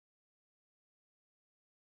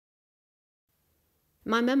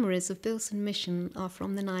My memories of Bilson Mission are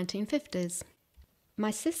from the 1950s. My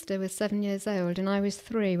sister was 7 years old and I was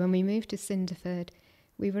 3 when we moved to Cinderford.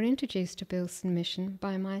 We were introduced to Bilson Mission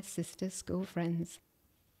by my sister's school friends.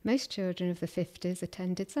 Most children of the 50s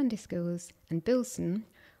attended Sunday schools, and Bilson,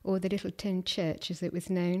 or the Little Tin Church as it was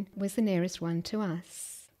known, was the nearest one to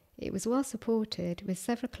us. It was well supported, with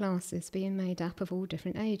several classes being made up of all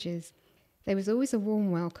different ages. There was always a warm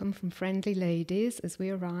welcome from friendly ladies as we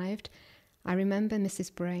arrived. I remember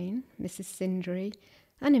Mrs. Brain, Mrs. Sindri,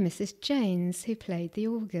 and a Mrs. Janes who played the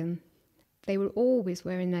organ. They were always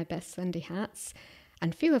wearing their best Sunday hats,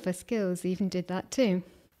 and few of us girls even did that too.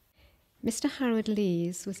 Mr. Harold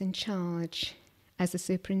Lees was in charge as the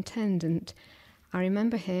superintendent. I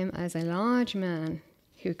remember him as a large man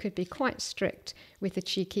who could be quite strict with the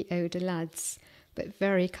cheeky older lads, but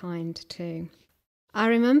very kind too. I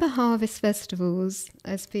remember harvest festivals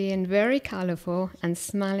as being very colourful and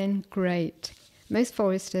smelling great. Most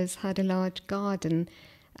foresters had a large garden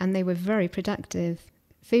and they were very productive.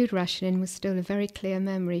 Food rationing was still a very clear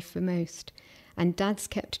memory for most, and dads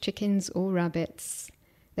kept chickens or rabbits.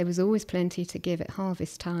 There was always plenty to give at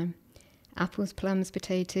harvest time. Apples, plums,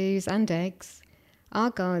 potatoes and eggs.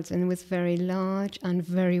 Our garden was very large and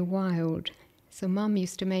very wild, so Mum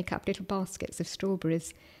used to make up little baskets of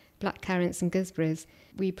strawberries, black currants and gooseberries.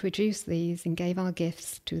 We produced these and gave our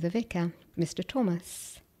gifts to the vicar, Mr.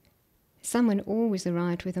 Thomas. Someone always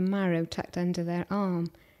arrived with a marrow tucked under their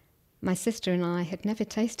arm. My sister and I had never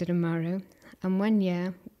tasted a marrow, and one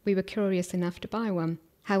year we were curious enough to buy one.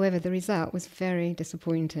 However, the result was very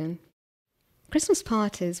disappointing. Christmas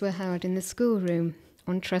parties were held in the schoolroom,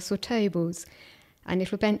 on trestle tables and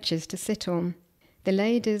little benches to sit on. The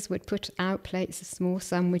ladies would put out plates of small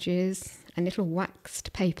sandwiches and little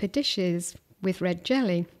waxed paper dishes with red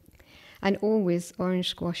jelly, and always orange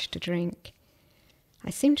squash to drink.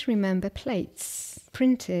 I seem to remember plates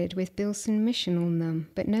printed with Bilson Mission on them,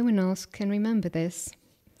 but no one else can remember this,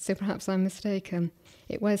 so perhaps I'm mistaken.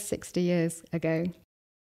 It was 60 years ago.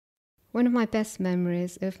 One of my best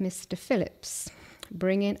memories of Mr. Phillips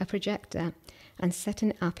bringing a projector and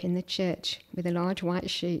setting it up in the church with a large white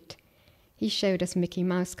sheet. He showed us Mickey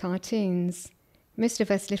Mouse cartoons. Most of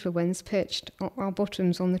us little ones perched our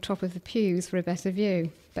bottoms on the top of the pews for a better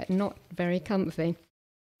view, but not very comfy.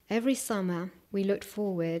 Every summer, we looked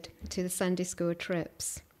forward to the Sunday school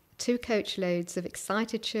trips. 2 coachloads of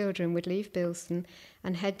excited children would leave Bilson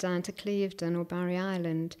and head down to Clevedon or Barry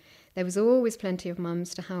Island. There was always plenty of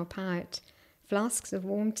mums to help out. Flasks of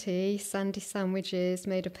warm tea, Sunday sandwiches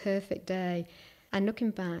made a perfect day. And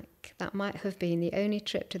looking back, that might have been the only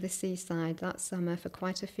trip to the seaside that summer for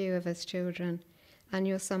quite a few of us children.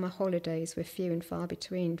 Annual summer holidays were few and far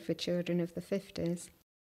between for children of the 50s.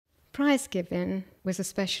 Prize giving was a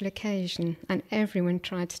special occasion, and everyone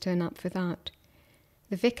tried to turn up for that.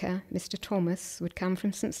 The vicar, Mr. Thomas, would come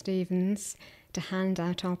from St. Stephen's to hand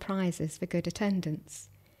out our prizes for good attendance.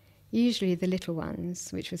 Usually the little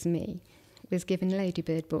ones, which was me, was given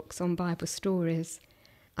Ladybird books on Bible stories.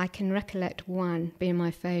 I can recollect one being my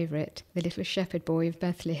favourite, the Little Shepherd Boy of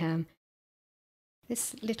Bethlehem.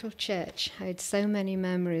 This little church had so many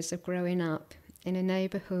memories of growing up in a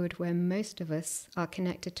neighbourhood where most of us are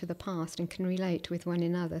connected to the past and can relate with one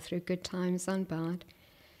another through good times and bad.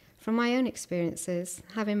 From my own experiences,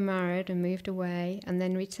 having married and moved away and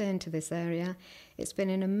then returned to this area, it's been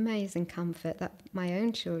an amazing comfort that my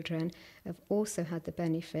own children have also had the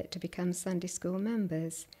benefit to become Sunday school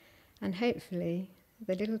members. And hopefully,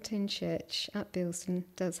 the Little Tin Church at Bilson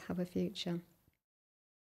does have a future.